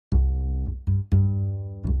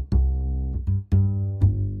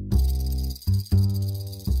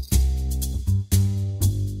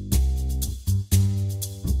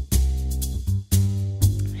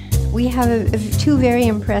We have two very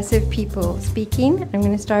impressive people speaking. I'm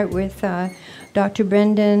going to start with Dr.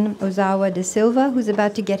 Brendan Ozawa de-Silva, who's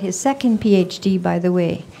about to get his second PhD, by the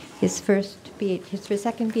way. His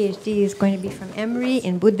second PhD is going to be from Emory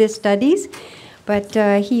in Buddhist studies, but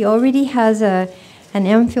he already has an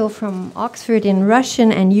MPhil from Oxford in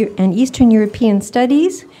Russian and Eastern European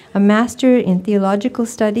studies, a master in theological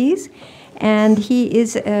studies, and he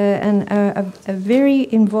is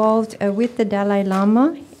very involved with the Dalai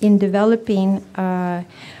Lama in developing,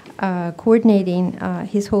 coordinating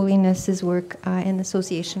His Holiness's work in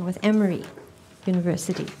association with Emory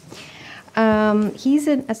University. He's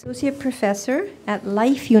an associate professor at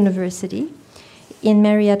Life University in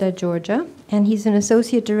Marietta, Georgia, and he's an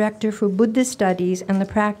associate director for Buddhist studies and the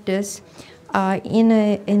practice in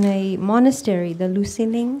a monastery, the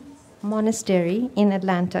Lusiling Monastery in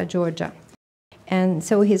Atlanta, Georgia. And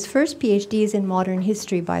so his first PhD is in modern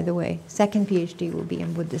history, by the way. Second PhD will be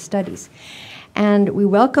in Buddhist studies. And we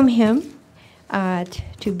welcome him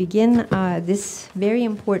to begin this very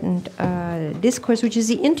important discourse, which is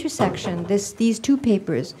the intersection. These two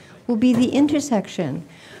papers will be the intersection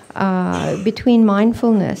between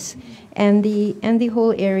mindfulness and the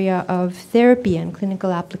whole area of therapy and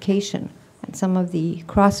clinical application, and some of the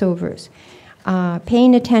crossovers.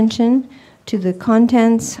 Paying attention to the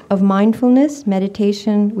contents of mindfulness,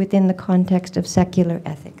 meditation within the context of secular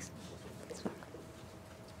ethics.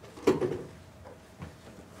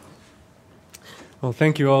 Well,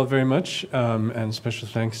 thank you all very much, and special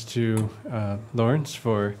thanks to Lawrence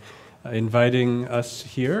for inviting us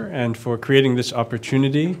here and for creating this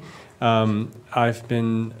opportunity. I've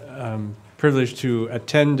been privileged to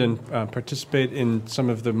attend and participate in some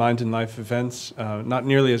of the Mind and Life events, not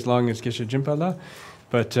nearly as long as Geshe Jimpala,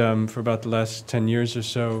 but for about the last 10 years or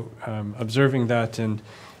so, observing that. And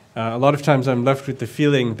a lot of times I'm left with the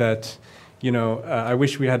feeling that, you know, I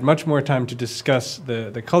wish we had much more time to discuss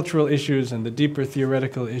the cultural issues and the deeper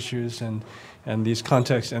theoretical issues and these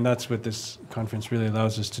contexts, and that's what this conference really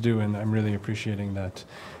allows us to do, and I'm really appreciating that.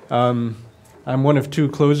 I'm one of two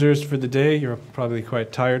closers for the day. You're probably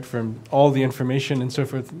quite tired from all the information and so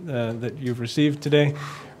forth that you've received today.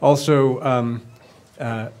 Also,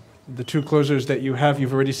 the two closers that you have,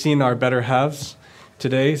 you've already seen our better halves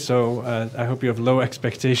today, so I hope you have low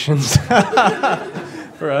expectations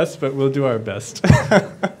for us, but we'll do our best.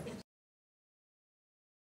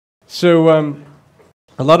 So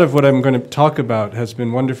a lot of what I'm going to talk about has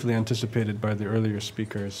been wonderfully anticipated by the earlier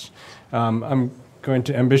speakers. I'm going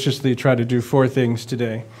to ambitiously try to do four things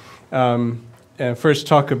today. First,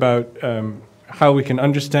 talk about how we can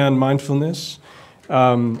understand mindfulness.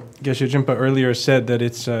 Geshe Jimpa earlier said that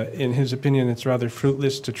it's, in his opinion, it's rather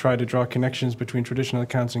fruitless to try to draw connections between traditional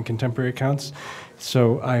accounts and contemporary accounts.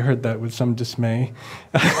 So I heard that with some dismay,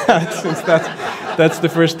 since that's the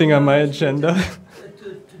first thing on my agenda. To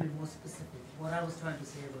be more specific, what I was trying to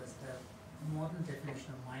say was that modern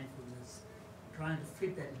definition of mindfulness, trying to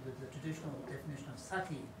fit that into the traditional definition of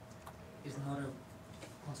sati, is not a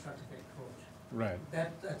constructive approach. Right.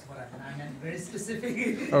 That's what I meant. I meant very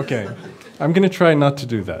specific. Okay. I'm going to try not to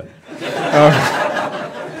do that.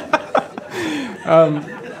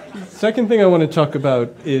 Second thing I want to talk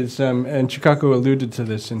about is, and Chikako alluded to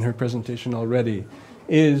this in her presentation already,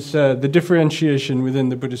 is the differentiation within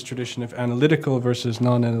the Buddhist tradition of analytical versus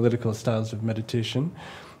non-analytical styles of meditation,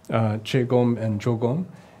 Che-gom and Jo-gom.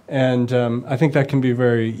 And I think that can be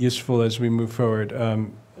very useful as we move forward.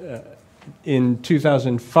 In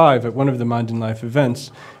 2005, at one of the Mind and Life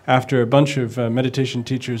events, after a bunch of meditation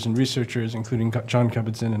teachers and researchers, including John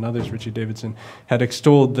Kabat-Zinn and others, Richie Davidson, had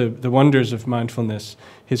extolled the wonders of mindfulness,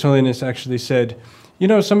 His Holiness actually said, you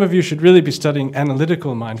know, some of you should really be studying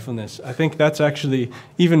analytical mindfulness. I think that's actually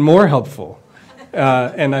even more helpful.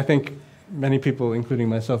 And I think many people, including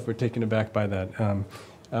myself, were taken aback by that.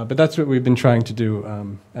 But that's what we've been trying to do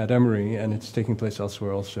at Emory, and it's taking place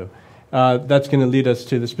elsewhere also. That's going to lead us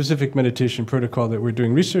to the specific meditation protocol that we're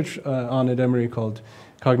doing research on at Emory called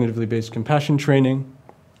Cognitively Based Compassion Training.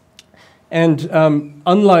 And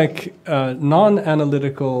unlike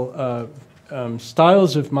non-analytical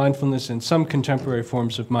styles of mindfulness and some contemporary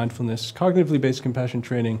forms of mindfulness, cognitively based compassion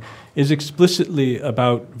training is explicitly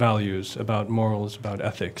about values, about morals, about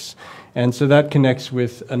ethics. And so that connects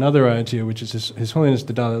with another idea, which is His Holiness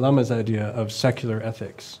the Dalai Lama's idea of secular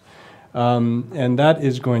ethics. And that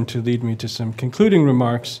is going to lead me to some concluding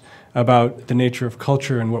remarks about the nature of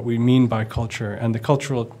culture and what we mean by culture, and the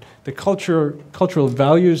cultural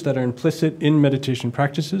values that are implicit in meditation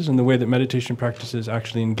practices, and the way that meditation practices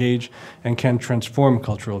actually engage and can transform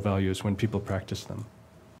cultural values when people practice them.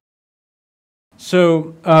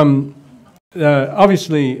 So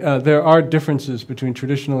Obviously, there are differences between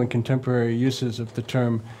traditional and contemporary uses of the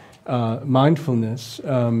term mindfulness.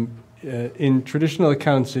 In traditional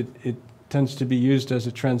accounts, it tends to be used as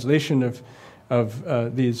a translation of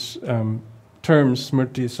these terms,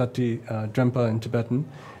 smrti, sati, drempa in Tibetan,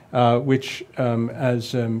 which,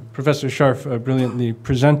 as Professor Scharf brilliantly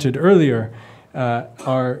presented earlier,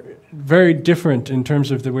 are very different in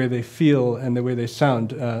terms of the way they feel and the way they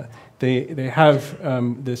sound. They have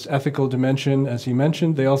this ethical dimension, as he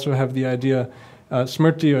mentioned. They also have the idea,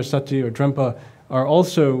 smrti or sati or drempa are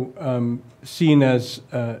also seen as,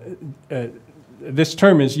 this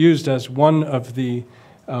term is used as one of the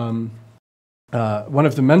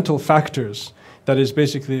mental factors that is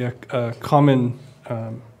basically a common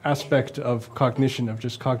aspect of cognition, of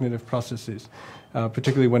just cognitive processes,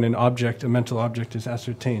 particularly when a mental object is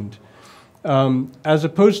ascertained. As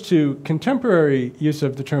opposed to contemporary use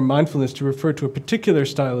of the term mindfulness to refer to a particular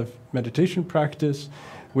style of meditation practice,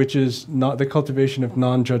 which is not the cultivation of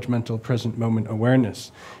non-judgmental present moment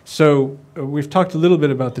awareness. So we've talked a little bit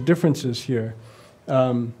about the differences here.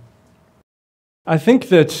 I think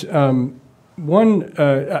that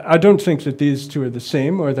I don't think that these two are the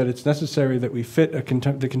same, or that it's necessary that we fit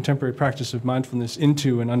the contemporary practice of mindfulness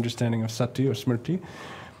into an understanding of sati or smrti.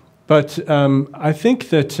 But I think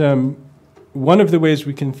that one of the ways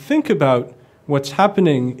we can think about what's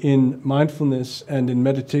happening in mindfulness and in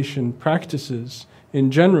meditation practices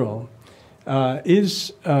in general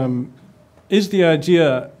is the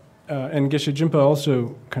idea, and Geshe Jinpa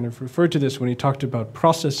also kind of referred to this when he talked about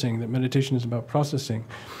processing, that meditation is about processing,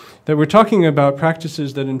 that we're talking about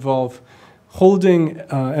practices that involve holding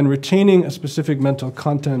and retaining a specific mental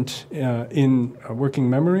content in a working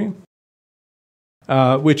memory,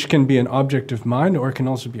 which can be an object of mind, or it can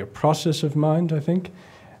also be a process of mind, I think.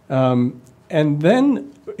 And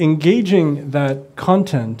then engaging that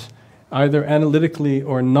content either analytically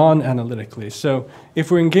or non-analytically. So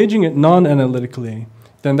if we're engaging it non-analytically,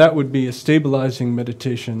 then that would be a stabilizing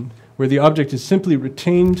meditation, where the object is simply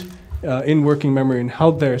retained in working memory and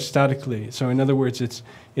held there statically. So in other words,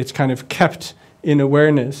 it's kind of kept in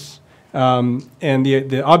awareness. And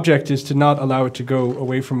the object is to not allow it to go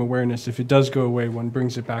away from awareness. If it does go away, one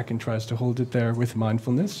brings it back and tries to hold it there with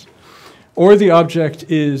mindfulness. Or the object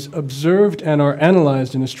is observed and or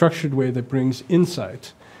analyzed in a structured way that brings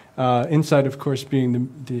insight. Insight, of course, being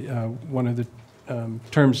one of the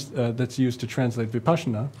terms that's used to translate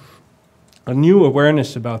vipassana, a new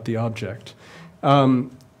awareness about the object.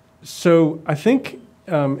 So I think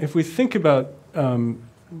if we think about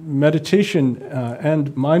meditation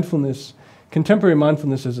and mindfulness, contemporary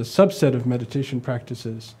mindfulness as a subset of meditation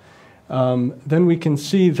practices, then we can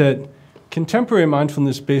see that contemporary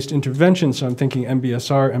mindfulness-based interventions, so I'm thinking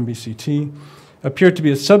MBSR, MBCT, appear to be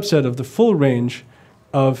a subset of the full range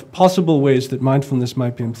of possible ways that mindfulness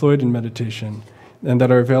might be employed in meditation and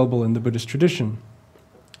that are available in the Buddhist tradition.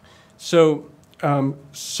 So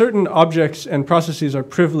certain objects and processes are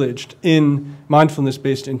privileged in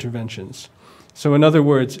mindfulness-based interventions. So in other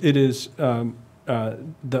words, it is the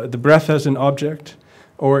breath as an object,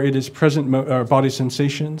 or it is present body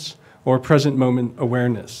sensations, or present moment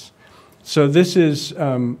awareness. So this is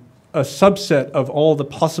a subset of all the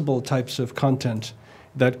possible types of content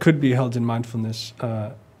that could be held in mindfulness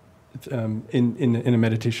in a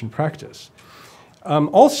meditation practice.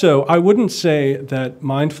 Also, I wouldn't say that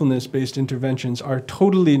mindfulness-based interventions are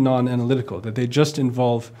totally non-analytical, that they just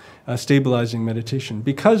involve stabilizing meditation,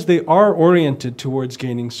 because they are oriented towards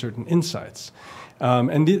gaining certain insights.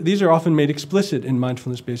 And these are often made explicit in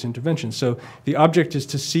mindfulness-based interventions. So the object is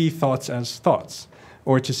to see thoughts as thoughts,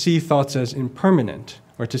 or to see thoughts as impermanent,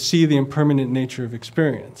 or to see the impermanent nature of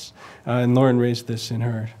experience. And Lauren raised this in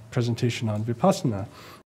her presentation on Vipassana.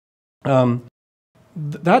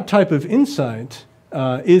 That type of insight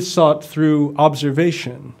is sought through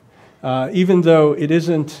observation, even though it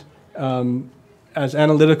isn't as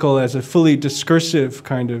analytical as a fully discursive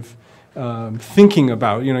kind of thinking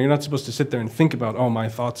about. You know, you're not supposed to sit there and think about, oh, my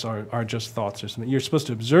thoughts are just thoughts or something. You're supposed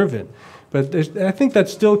to observe it. But I think that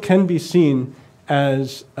still can be seen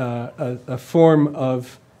as a form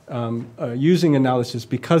of using analysis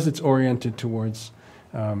because it's oriented towards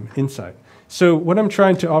insight. So what I'm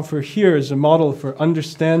trying to offer here is a model for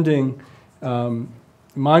understanding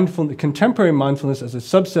contemporary mindfulness as a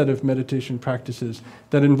subset of meditation practices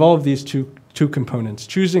that involve these two components,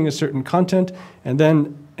 choosing a certain content and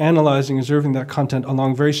then analyzing, observing that content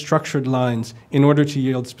along very structured lines in order to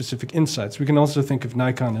yield specific insights. We can also think of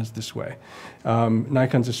Nikon as this way.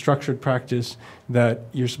 Nikon's a structured practice that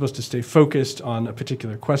you're supposed to stay focused on a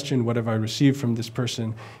particular question. What have I received from this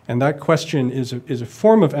person? And that question is a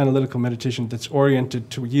form of analytical meditation that's oriented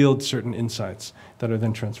to yield certain insights that are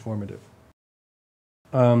then transformative.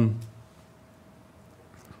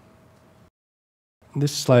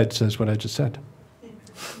 This slide says what I just said.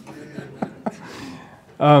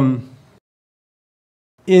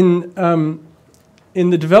 In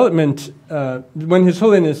the development, when His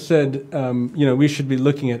Holiness said, we should be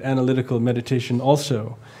looking at analytical meditation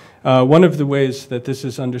also, one of the ways that this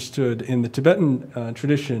is understood in the Tibetan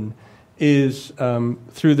tradition is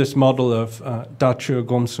through this model of Dacho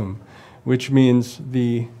Gomsum, which means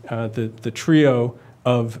the trio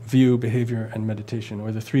of view, behavior, and meditation,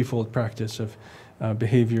 or the threefold practice of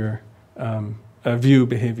behavior, view,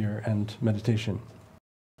 behavior, and meditation.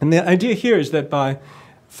 And the idea here is that by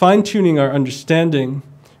fine-tuning our understanding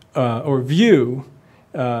or view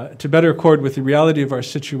to better accord with the reality of our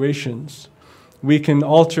situations, we can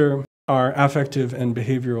alter our affective and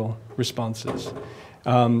behavioral responses.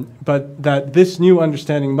 But that this new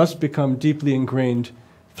understanding must become deeply ingrained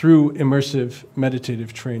through immersive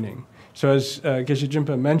meditative training. So as Geshe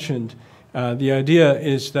Jimpa mentioned, the idea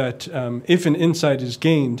is that if an insight is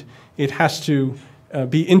gained, it has to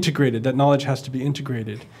be integrated. That knowledge has to be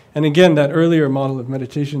integrated. And again, that earlier model of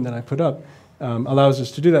meditation that I put up allows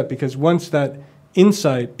us to do that, because once that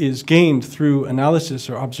insight is gained through analysis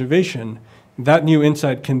or observation, that new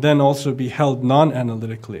insight can then also be held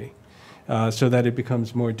non-analytically so that it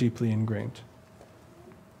becomes more deeply ingrained.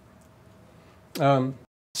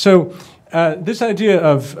 This idea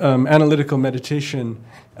of analytical meditation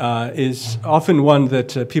is often one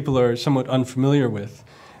that people are somewhat unfamiliar with.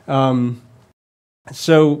 I'll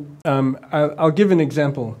give an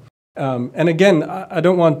example. And again, I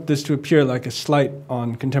don't want this to appear like a slight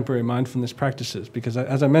on contemporary mindfulness practices, because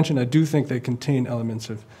as I mentioned, I do think they contain elements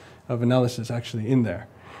of analysis actually in there.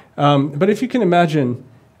 But if you can imagine,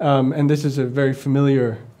 and this is a very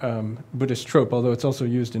familiar Buddhist trope, although it's also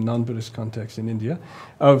used in non-Buddhist contexts in India,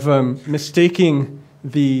 of mistaking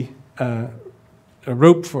a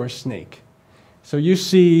rope for a snake. So you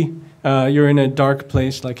see, you're in a dark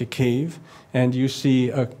place like a cave, and you see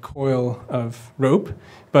a coil of rope,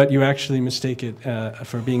 but you actually mistake it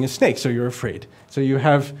for being a snake, so you're afraid. So you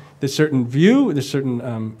have this certain view, this certain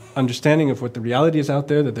understanding of what the reality is out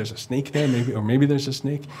there, that there's a snake there, maybe there's a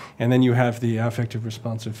snake, and then you have the affective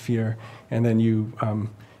response of fear, and then you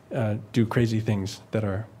do crazy things that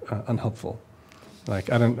are unhelpful.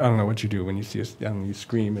 Like, I don't know what you do when you see you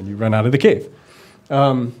scream and you run out of the cave.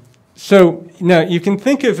 So now you can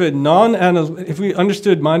think of if we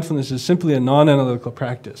understood mindfulness as simply a non-analytical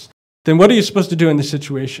practice, then what are you supposed to do in this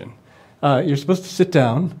situation? You're supposed to sit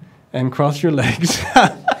down and cross your legs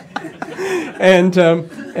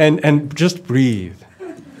and just breathe.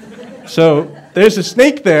 So there's a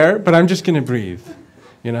snake there, but I'm just going to breathe.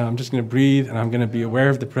 I'm just going to breathe, and I'm going to be aware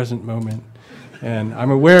of the present moment. And I'm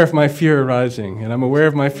aware of my fear arising, and I'm aware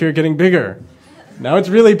of my fear getting bigger. Now it's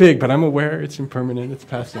really big, but I'm aware it's impermanent, it's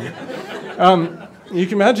passing. You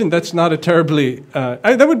can imagine that's not a terribly...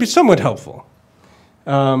 that would be somewhat helpful.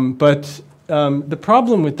 But the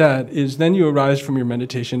problem with that is then you arise from your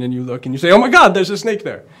meditation and you look and you say, oh my God, there's a snake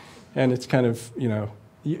there. And it's kind of,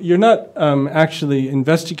 you're not actually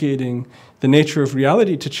investigating the nature of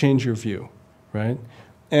reality to change your view, right?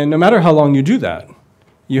 And no matter how long you do that,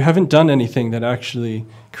 you haven't done anything that actually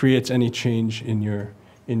creates any change in your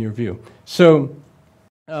view. So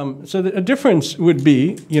a difference would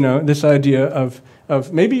be, this idea of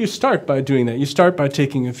maybe you start by doing that. You start by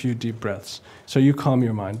taking a few deep breaths, so you calm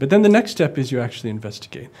your mind. But then the next step is you actually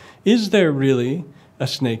investigate. Is there really a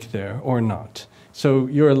snake there or not? So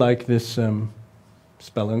you're like this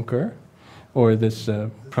spelunker, or this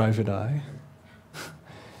private eye,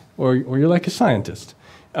 or you're like a scientist.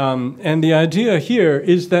 And the idea here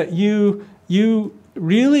is that you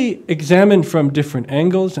really examine from different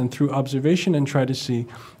angles and through observation and try to see,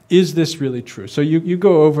 is this really true? So you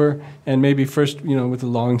go over and maybe first, with a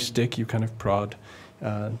long stick, you kind of prod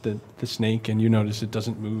the snake and you notice it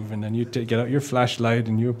doesn't move, and then you get out your flashlight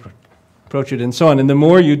and you approach it and so on. And the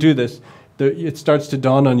more you do this, it starts to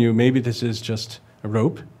dawn on you, maybe this is just a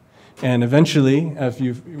rope. And eventually, as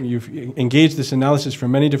you've engaged this analysis from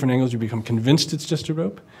many different angles, you become convinced it's just a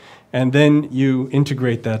rope. And then you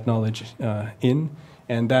integrate that knowledge in,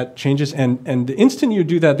 and that changes. And the instant you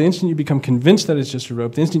do that, the instant you become convinced that it's just a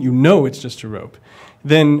rope, the instant you know it's just a rope,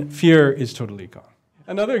 then fear is totally gone.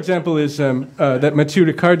 Another example is that Mathieu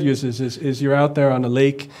Ricard uses is you're out there on a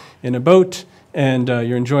lake in a boat, and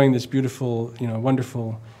you're enjoying this beautiful,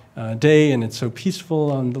 wonderful day, and it's so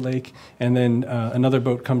peaceful on the lake, and then another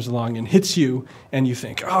boat comes along and hits you, and you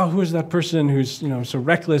think, oh, who is that person who's so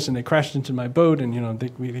reckless, and they crashed into my boat, and they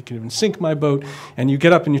could even sink my boat, and you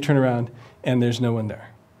get up and you turn around, and there's no one there,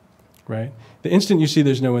 right? The instant you see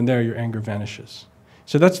there's no one there, your anger vanishes.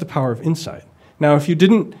 So that's the power of insight. Now, if you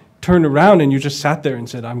didn't turn around and you just sat there and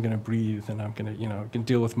said, I'm going to breathe and I'm going to,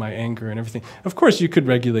 deal with my anger and everything. Of course, you could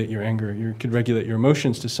regulate your anger. You could regulate your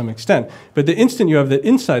emotions to some extent. But the instant you have that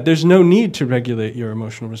insight, there's no need to regulate your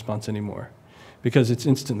emotional response anymore because it's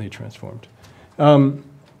instantly transformed. That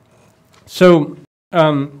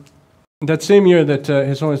same year that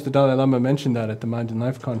His Holiness the Dalai Lama mentioned that at the Mind and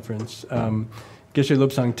Life Conference, Geshe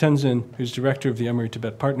Lobsang Tenzin, who's director of the Emory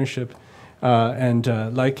Tibet Partnership, and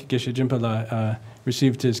like Geshe Jimpala,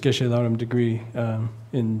 received his Geshe Laram degree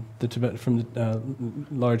in the Tibet from the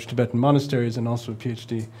large Tibetan monasteries, and also a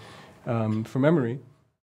PhD from Emory.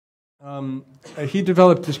 He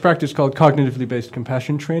developed this practice called cognitively based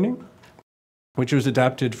compassion training, which was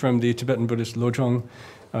adapted from the Tibetan Buddhist Lojong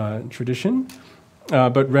tradition,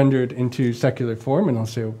 but rendered into secular form, and I'll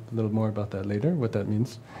say a little more about that later, what that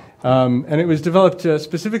means. And it was developed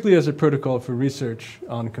specifically as a protocol for research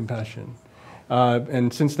on compassion.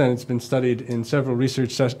 And since then, it's been studied in several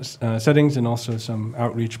research settings and also some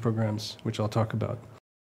outreach programs, which I'll talk about.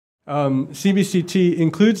 CBCT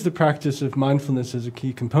includes the practice of mindfulness as a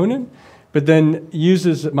key component, but then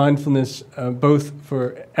uses mindfulness both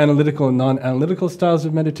for analytical and non-analytical styles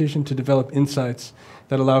of meditation to develop insights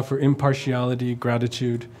that allow for impartiality,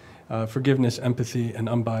 gratitude, forgiveness, empathy, and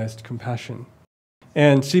unbiased compassion.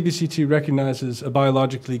 And CBCT recognizes a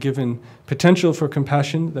biologically given potential for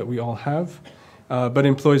compassion that we all have, but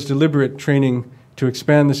employs deliberate training to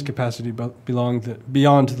expand this capacity beyond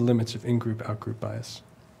the limits of in-group, out-group bias.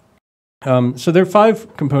 So there are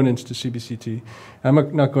 5 components to CBCT.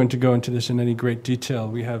 I'm not going to go into this in any great detail.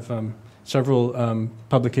 We have several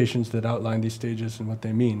publications that outline these stages and what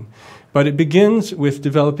they mean. But it begins with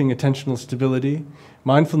developing attentional stability,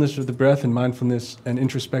 mindfulness of the breath, and mindfulness and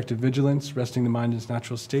introspective vigilance, resting the mind in its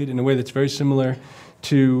natural state in a way that's very similar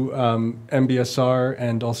to MBSR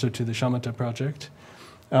and also to the Shamatha project.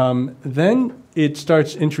 Then it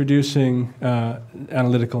starts introducing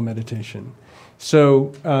analytical meditation.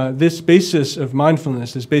 So this basis of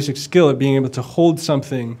mindfulness, this basic skill of being able to hold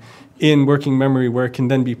something in working memory where it can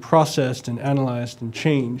then be processed and analyzed and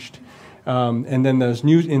changed, and then those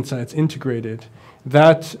new insights integrated,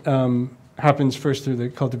 that happens first through the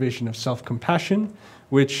cultivation of self-compassion,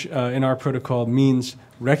 which in our protocol means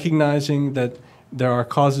recognizing that there are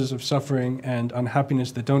causes of suffering and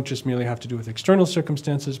unhappiness that don't just merely have to do with external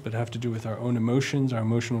circumstances, but have to do with our own emotions, our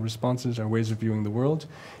emotional responses, our ways of viewing the world,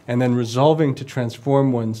 and then resolving to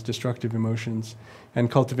transform one's destructive emotions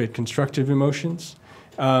and cultivate constructive emotions.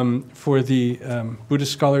 For the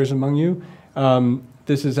Buddhist scholars among you,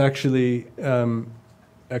 this is actually an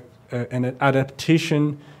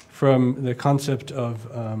adaptation from the concept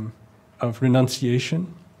of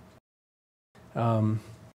renunciation,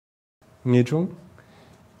 Ngejung,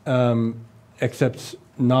 except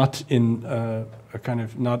not in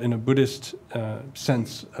not in a Buddhist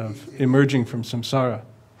sense of emerging from samsara,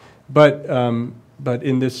 but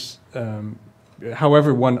in this,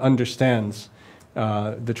 however one understands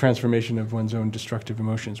the transformation of one's own destructive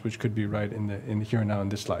emotions, which could be right in the here and now in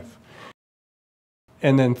this life.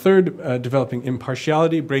 And then third, developing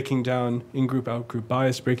impartiality, breaking down in-group, out-group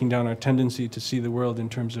bias, breaking down our tendency to see the world in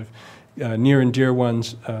terms of near and dear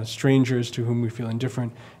ones, strangers to whom we feel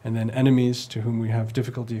indifferent, and then enemies to whom we have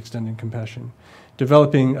difficulty extending compassion.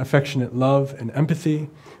 Developing affectionate love and empathy,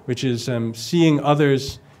 which is seeing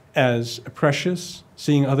others as precious,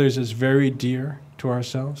 seeing others as very dear to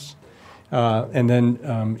ourselves, and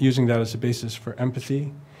then using that as a basis for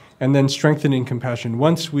empathy. And then strengthening compassion.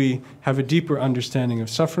 Once we have a deeper understanding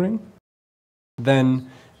of suffering,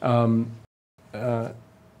 then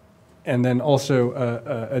and then also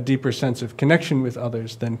a deeper sense of connection with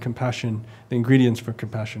others, then compassion, the ingredients for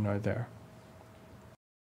compassion are there.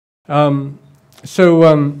 I'm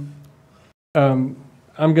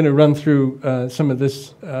going to run through some of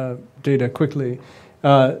this data quickly.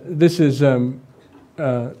 This is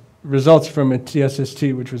results from a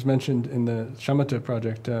TSST, which was mentioned in the Shamatha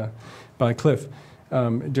project by Cliff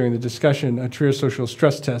during the discussion, a Trier social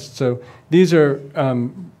stress test. So these are,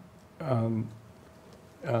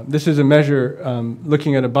 this is a measure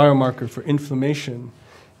looking at a biomarker for inflammation,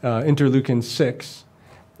 interleukin-6,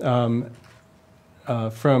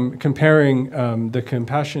 from comparing the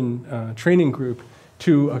compassion training group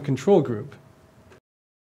to a control group.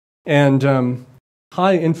 And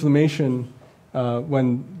high inflammation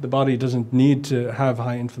when the body doesn't need to have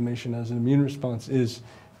high inflammation as an immune response, is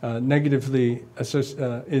negatively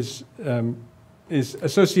is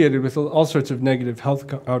associated with all sorts of negative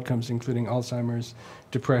health outcomes, including Alzheimer's,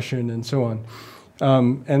 depression, and so on.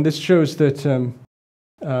 And this shows that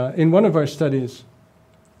in one of our studies,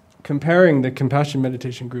 comparing the compassion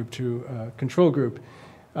meditation group to a control group,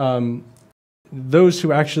 those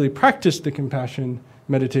who actually practiced the compassion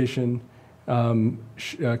meditation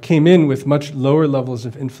came in with much lower levels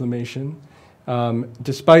of inflammation.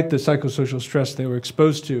 Despite the psychosocial stress they were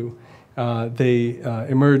exposed to, they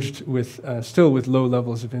emerged with still with low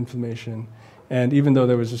levels of inflammation. And even though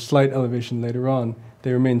there was a slight elevation later on,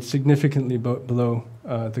 they remained significantly below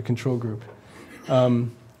the control group.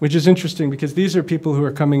 Which is interesting because these are people who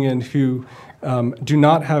are coming in who do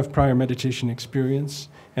not have prior meditation experience,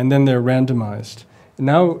 and then they're randomized.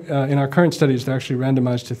 Now, in our current studies, they're actually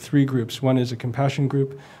randomized to 3 groups. One is a compassion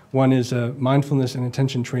group, one is a mindfulness and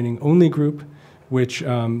attention training only group, which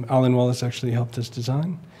Alan Wallace actually helped us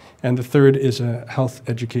design, and the third is a health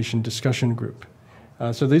education discussion group.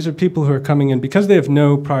 So these are people who are coming in because they have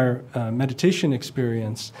no prior meditation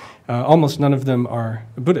experience. Almost none of them are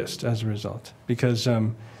Buddhist as a result, because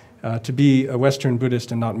to be a Western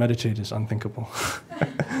Buddhist and not meditate is unthinkable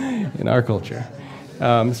in our culture.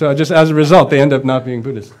 So just as a result, they end up not being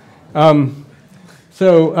Buddhist.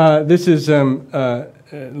 This is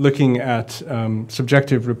looking at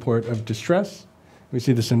subjective report of distress. We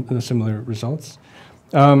see the similar results.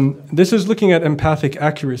 This is looking at empathic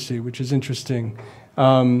accuracy, which is interesting.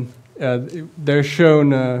 They're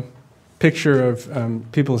shown a picture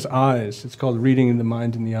of people's eyes. It's called reading in the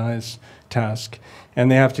mind in the eyes task. And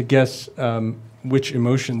they have to guess which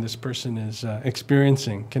emotion this person is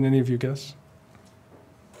experiencing. Can any of you guess?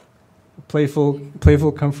 Playful,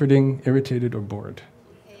 comforting, irritated, or bored?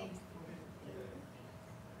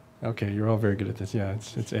 Okay, you're all very good at this. Yeah,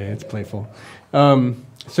 it's A, it's playful.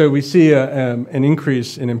 So we see an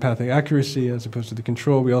increase in empathic accuracy as opposed to the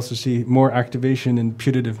control. We also see more activation in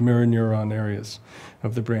putative mirror neuron areas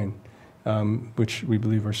of the brain, which we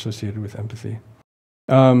believe are associated with empathy.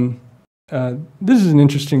 This is an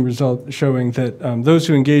interesting result showing that those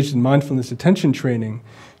who engaged in mindfulness attention training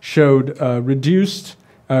showed reduced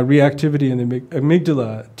reactivity in the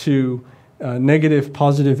amygdala to negative,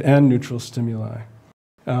 positive, and neutral stimuli.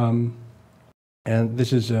 And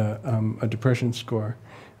this is a depression score.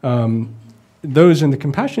 Those in the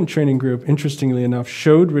compassion training group, interestingly enough,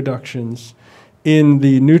 showed reductions in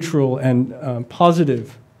the neutral and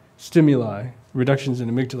positive stimuli, reductions in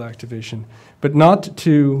amygdala activation, but not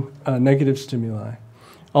to negative stimuli,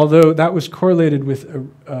 although that was correlated with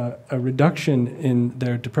a reduction in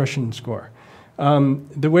their depression score.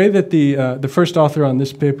 The way that the first author on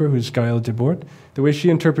this paper, who's Gaëlle Desbordes, the way she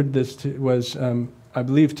interpreted this was, I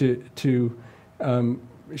believe,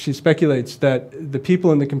 she speculates that the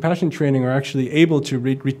people in the compassion training are actually able to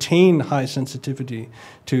retain high sensitivity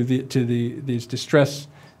to these distress,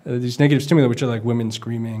 these negative stimuli, which are like women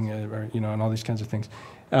screaming, and all these kinds of things.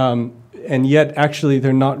 And yet, actually,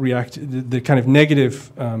 they're not the kind of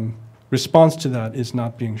negative response to that is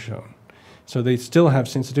not being shown. So they still have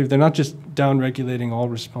sensitivity. They're not just down-regulating all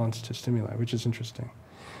response to stimuli, which is interesting.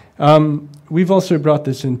 We've also brought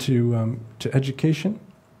this into to education.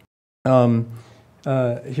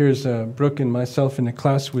 Here's Brooke and myself in a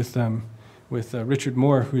class with Richard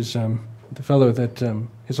Moore, who's the fellow that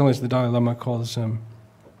His Holiness the Dalai Lama calls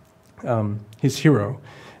his hero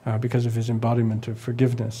because of his embodiment of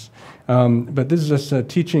forgiveness. But this is us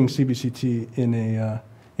teaching CBCT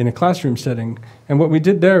in a classroom setting. And what we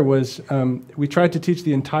did there was we tried to teach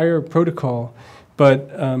the entire protocol, but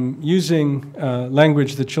using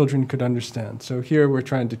language that children could understand. So here we're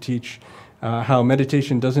trying to teach how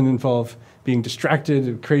meditation doesn't involve being distracted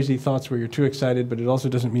with crazy thoughts where you're too excited, but it also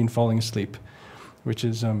doesn't mean falling asleep, which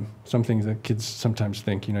is something that kids sometimes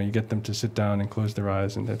think. You get them to sit down and close their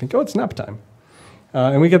eyes, and they think, oh, it's nap time.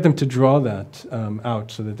 And we get them to draw that out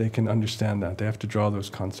so that they can understand that. They have to draw those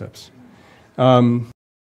concepts. And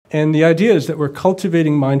the idea is that we're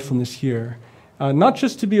cultivating mindfulness here, not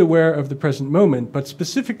just to be aware of the present moment, but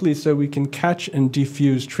specifically so we can catch and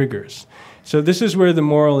defuse triggers. So this is where the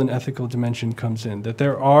moral and ethical dimension comes in, that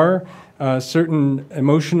there are certain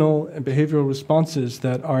emotional and behavioral responses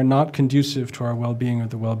that are not conducive to our well-being or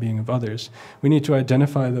the well-being of others. We need to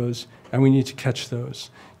identify those, and we need to catch those.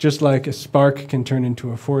 Just like a spark can turn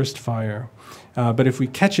into a forest fire. But if we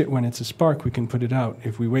catch it when it's a spark, we can put it out.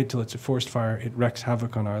 If we wait till it's a forest fire, it wreaks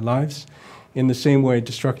havoc on our lives. In the same way,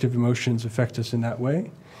 destructive emotions affect us in that way.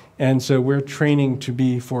 And so we're training to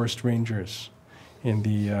be forest rangers in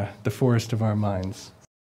the forest of our minds.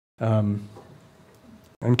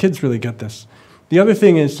 And kids really get this. The other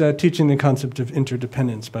thing is teaching the concept of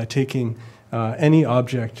interdependence by taking any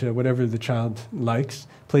object, whatever the child likes,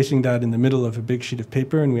 placing that in the middle of a big sheet of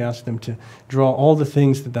paper, and we ask them to draw all the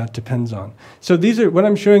things that that depends on. So these are, what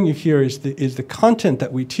I'm showing you here is the content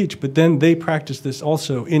that we teach, but then they practice this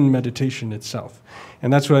also in meditation itself.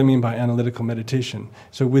 And that's what I mean by analytical meditation.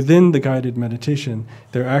 So within the guided meditation,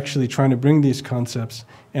 they're actually trying to bring these concepts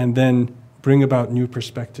and then bring about new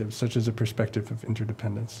perspectives, such as a perspective of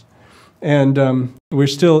interdependence. And we're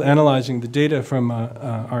still analyzing the data from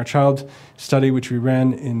our child study, which we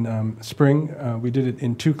ran in spring. We did it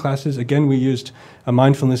in 2 classes. Again, we used a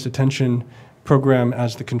mindfulness attention program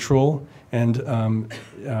as the control, and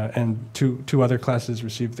two other classes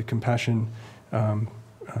received the compassion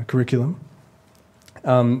curriculum.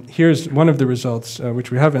 Here's one of the results,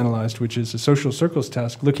 which we have analyzed, which is a social circles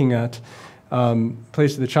task, looking at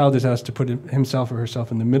place the child is asked to put himself or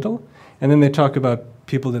herself in the middle, and then they talk about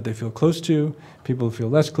people that they feel close to, people who feel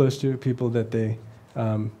less close to, people that they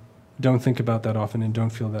don't think about that often and don't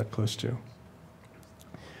feel that close to.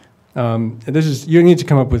 You need to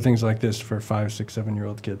come up with things like this for 5, 6,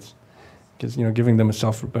 7-year-old kids, because giving them a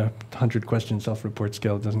 100-question self-report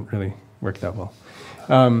scale doesn't really work that well.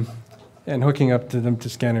 And hooking up to them to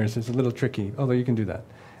scanners is a little tricky, although you can do that.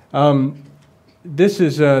 This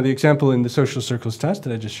is the example in the social circles test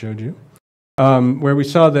that I just showed you, where we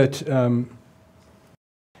saw that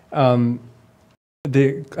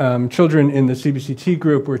the children in the CBCT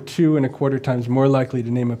group were 2.25 times more likely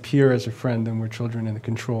to name a peer as a friend than were children in the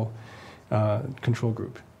control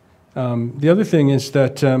group. The other thing is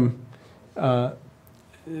that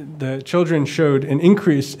the children showed an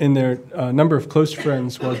increase in their number of close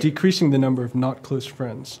friends while decreasing the number of not close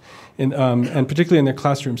friends, and particularly in their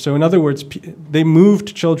classroom. So in other words, they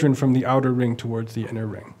moved children from the outer ring towards the inner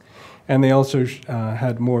ring. And they also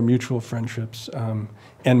had more mutual friendships,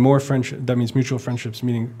 and more friendship. That means mutual friendships,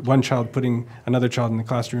 meaning one child putting another child in the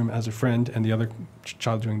classroom as a friend and the other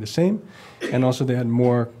child doing the same. And also they had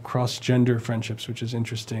more cross-gender friendships, which is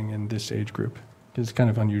interesting in this age group. It's kind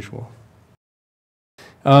of unusual.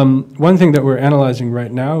 One thing that we're analyzing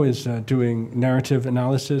right now is doing narrative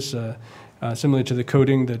analysis, similar to the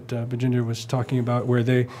coding that Bajinder was talking about, where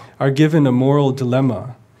they are given a moral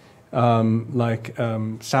dilemma, like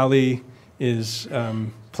Sally is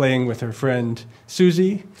playing with her friend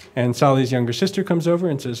Susie, and Sally's younger sister comes over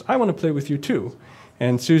and says, "I want to play with you too."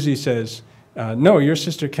 And Susie says, "No, your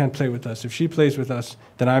sister can't play with us. If she plays with us,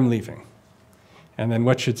 then I'm leaving." And then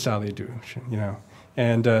what should Sally do?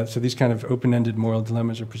 And so these kind of open-ended moral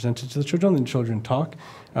dilemmas are presented to the children, and the children talk.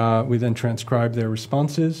 We then transcribe their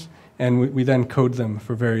responses, and we then code them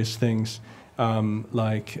for various things,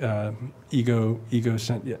 like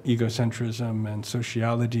egocentrism and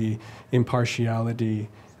sociality, impartiality,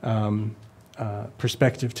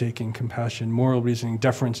 perspective-taking, compassion, moral reasoning,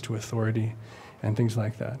 deference to authority, and things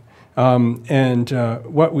like that.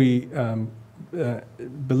 What we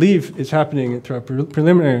believe is happening through our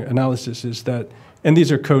preliminary analysis is that, and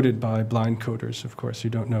these are coded by blind coders, of course, who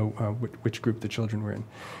don't know which group the children were in,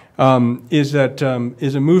 is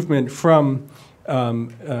a movement from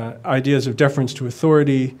ideas of deference to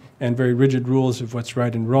authority and very rigid rules of what's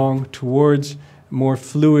right and wrong towards more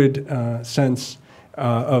fluid sense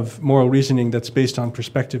of moral reasoning that's based on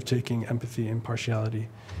perspective-taking, empathy, impartiality,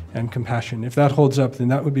 and compassion. If that holds up, then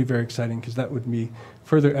that would be very exciting, because that would be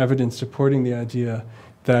further evidence supporting the idea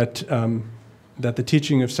that that the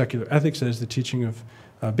teaching of secular ethics, as the teaching of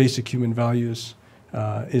basic human values,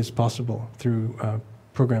 is possible through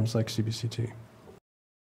programs like CBCT.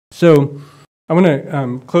 So I want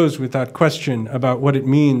to close with that question about what it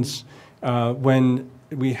means when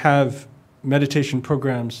we have meditation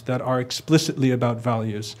programs that are explicitly about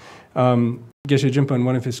values. Geshe Jimpo, in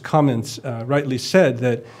one of his comments, rightly said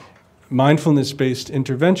that mindfulness-based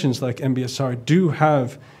interventions like MBSR do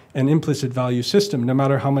have an implicit value system, no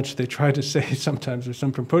matter how much they try to say sometimes, or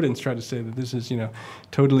some proponents try to say that this is,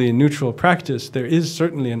 totally a neutral practice. There is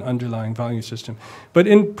certainly an underlying value system. But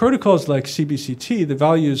in protocols like CBCT, the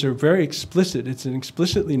values are very explicit. It's an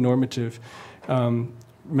explicitly normative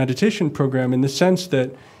meditation program, in the sense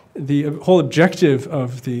that the whole objective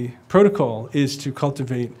of the protocol is to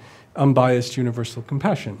cultivate unbiased universal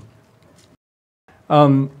compassion.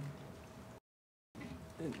 One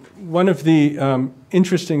of the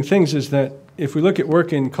interesting things is that if we look at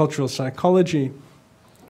work in cultural psychology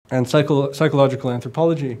and psychological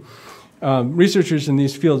anthropology, researchers in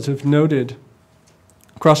these fields have noted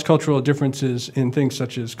cross-cultural differences in things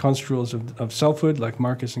such as construals of selfhood, like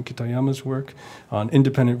Marcus and Kitayama's work on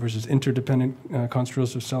independent versus interdependent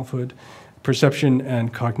construals of selfhood, perception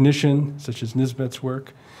and cognition, such as Nisbet's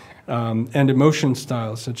work, and emotion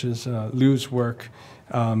styles, such as Liu's work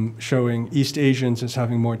showing East Asians as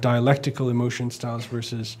having more dialectical emotion styles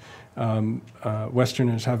versus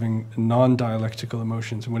Westerners having non-dialectical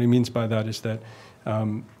emotions. And what he means by that is that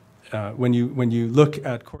when you look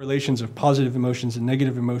at correlations of positive emotions and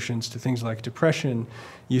negative emotions to things like depression,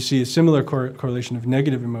 you see a similar correlation of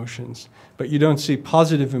negative emotions, but you don't see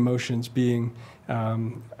positive emotions being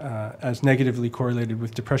as negatively correlated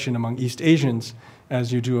with depression among East Asians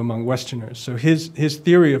as you do among Westerners. So his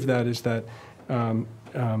theory of that is that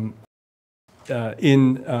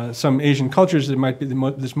in some Asian cultures, there might be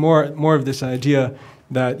there's more of this idea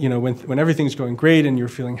that when everything's going great and you're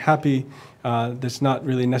feeling happy, that's not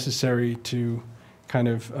really necessary to kind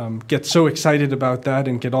of get so excited about that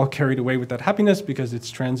and get all carried away with that happiness because it's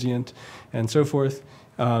transient and so forth,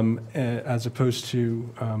 as opposed to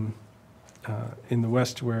in the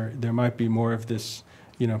West where there might be more of this,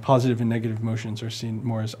 positive and negative emotions are seen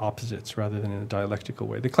more as opposites rather than in a dialectical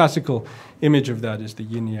way. The classical image of that is the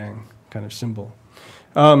yin-yang kind of symbol.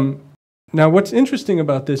 Now, what's interesting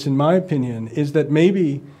about this, in my opinion, is that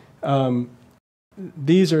maybe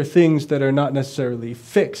these are things that are not necessarily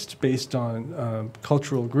fixed based on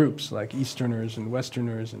cultural groups like Easterners and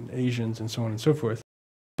Westerners and Asians and so on and so forth,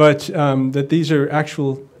 but that these are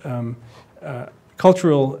actual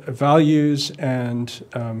cultural values and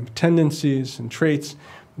tendencies and traits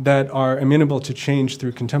that are amenable to change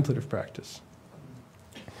through contemplative practice.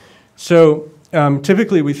 So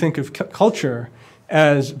typically we think of culture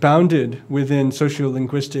as bounded within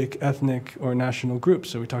sociolinguistic, ethnic, or national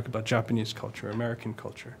groups. So we talk about Japanese culture, American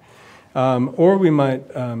culture. Or we might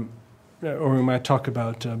talk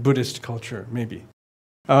about Buddhist culture, maybe.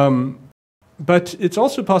 But it's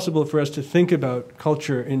also possible for us to think about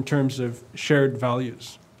culture in terms of shared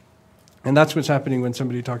values. And that's what's happening when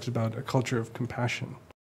somebody talks about a culture of compassion.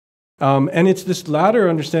 And it's this latter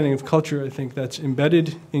understanding of culture, I think, that's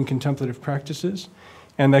embedded in contemplative practices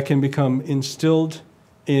and that can become instilled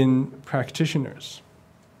in practitioners.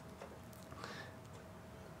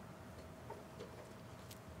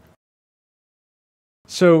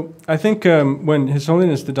 So I think when His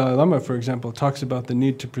Holiness the Dalai Lama, for example, talks about the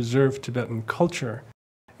need to preserve Tibetan culture,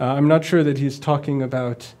 I'm not sure that he's talking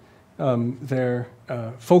about their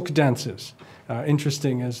folk dances,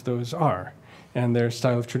 interesting as those are, and their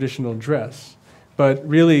style of traditional dress. But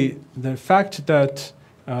really, the fact that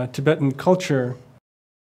Tibetan culture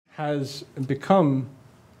has become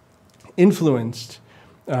influenced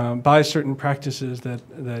by certain practices that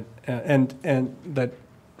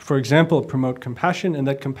for example, promote compassion, and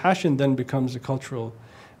that compassion then becomes a cultural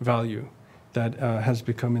value that has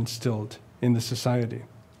become instilled in the society.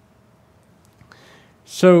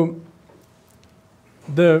 So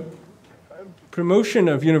the promotion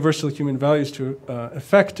of universal human values to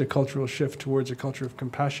effect a cultural shift towards a culture of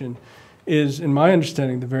compassion is, in my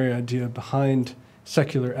understanding, the very idea behind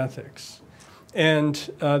secular ethics. And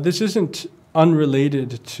this isn't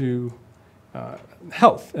unrelated to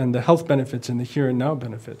health and the health benefits and the here and now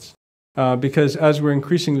benefits. Because as we're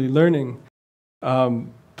increasingly learning,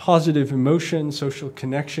 positive emotion, social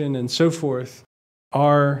connection, and so forth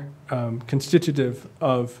are constitutive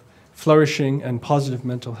of flourishing and positive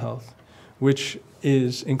mental health, which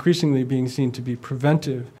is increasingly being seen to be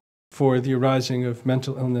preventive for the arising of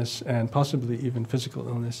mental illness and possibly even physical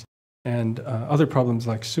illness and other problems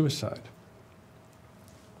like suicide.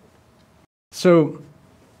 So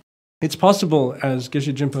it's possible, as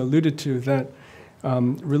Geshe Jinpa alluded to, that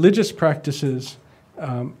religious practices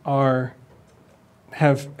have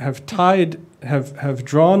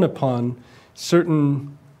drawn upon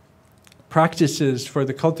certain practices for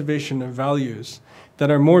the cultivation of values that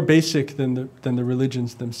are more basic than the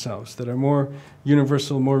religions themselves, that are more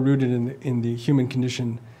universal, more rooted in the human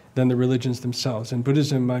condition than the religions themselves. And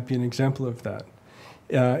Buddhism might be an example of that.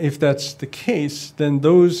 If that's the case, then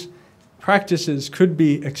those practices could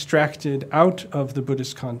be extracted out of the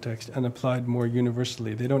Buddhist context and applied more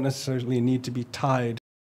universally. They don't necessarily need to be tied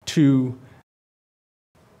to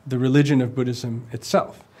the religion of Buddhism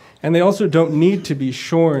itself. And they also don't need to be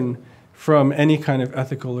shorn from any kind of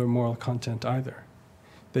ethical or moral content either.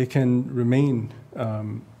 They can remain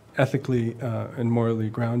ethically and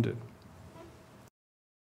morally grounded.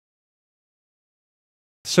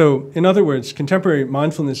 So, in other words, contemporary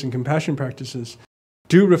mindfulness and compassion practices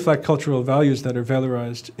do reflect cultural values that are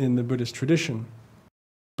valorized in the Buddhist tradition.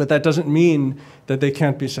 But that doesn't mean that they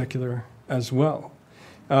can't be secular as well.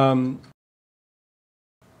 Some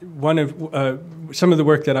of the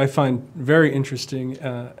work that I find very interesting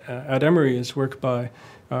at Emory is work by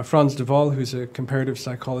Frans de Waal, who's a comparative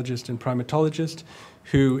psychologist and primatologist,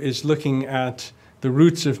 who is looking at the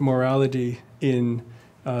roots of morality in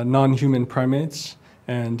non-human primates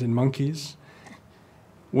and in monkeys,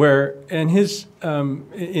 where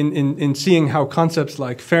in seeing how concepts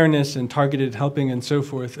like fairness and targeted helping and so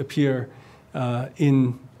forth appear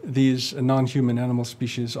in these non-human animal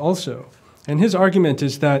species also. And his argument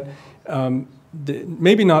is that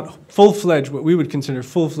maybe not full-fledged, what we would consider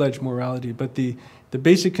full-fledged morality, but the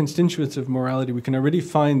basic constituents of morality we can already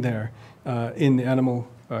find there in the animal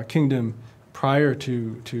kingdom prior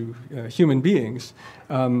to human beings,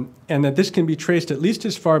 and that this can be traced at least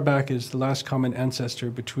as far back as the last common ancestor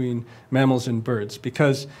between mammals and birds,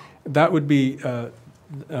 because that would be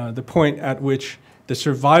the point at which the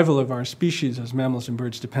survival of our species as mammals and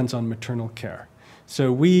birds depends on maternal care.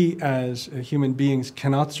 So we as human beings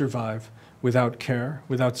cannot survive without care,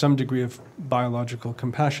 without some degree of biological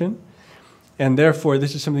compassion, and therefore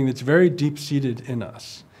this is something that's very deep-seated in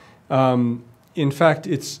us. In fact,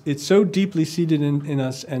 it's so deeply seated in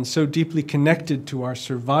us and so deeply connected to our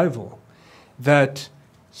survival that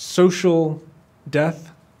social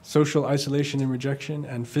death, social isolation and rejection,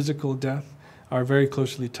 and physical death are very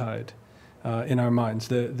closely tied in our minds.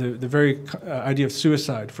 The very idea of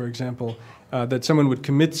suicide, for example, that someone would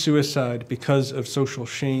commit suicide because of social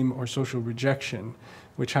shame or social rejection,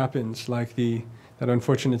 which happens, like that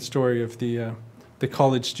unfortunate story of the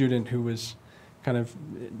college student who was kind of,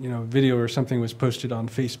 video or something was posted on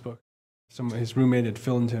Facebook. His roommate had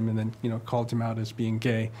filmed him and then, called him out as being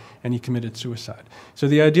gay, and he committed suicide. So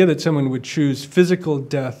the idea that someone would choose physical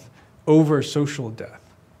death over social death,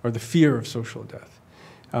 or the fear of social death,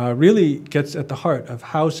 really gets at the heart of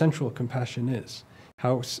how central compassion is,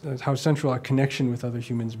 how central our connection with other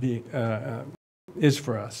humans is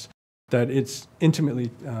for us, that it's intimately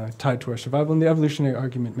tied to our survival. And the evolutionary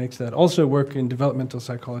argument makes that. Also work in developmental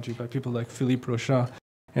psychology by people like Philippe Rochat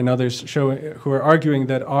and others who are arguing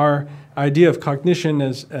that our idea of cognition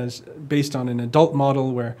as based on an adult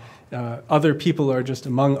model where other people are just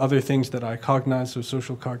among other things that I cognize, so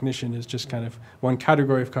social cognition is just kind of one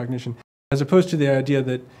category of cognition, as opposed to the idea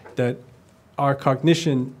that our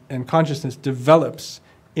cognition and consciousness develops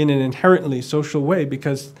in an inherently social way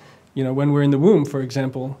because, when we're in the womb, for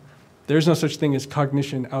example, there's no such thing as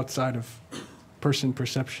cognition outside of person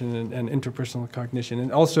perception and interpersonal cognition,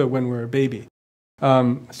 and also when we're a baby.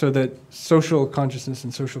 So that social consciousness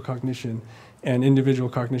and social cognition and individual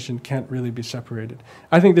cognition can't really be separated.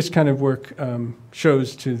 I think this kind of work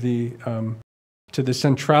shows to the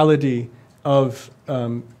centrality of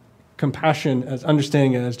compassion as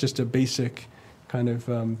understanding it as just a basic kind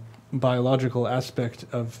of biological aspect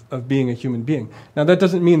of being a human being. Now, that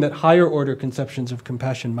doesn't mean that higher order conceptions of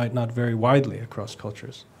compassion might not vary widely across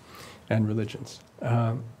cultures and religions.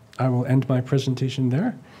 I will end my presentation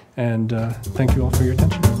there, and thank you all for your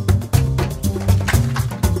attention.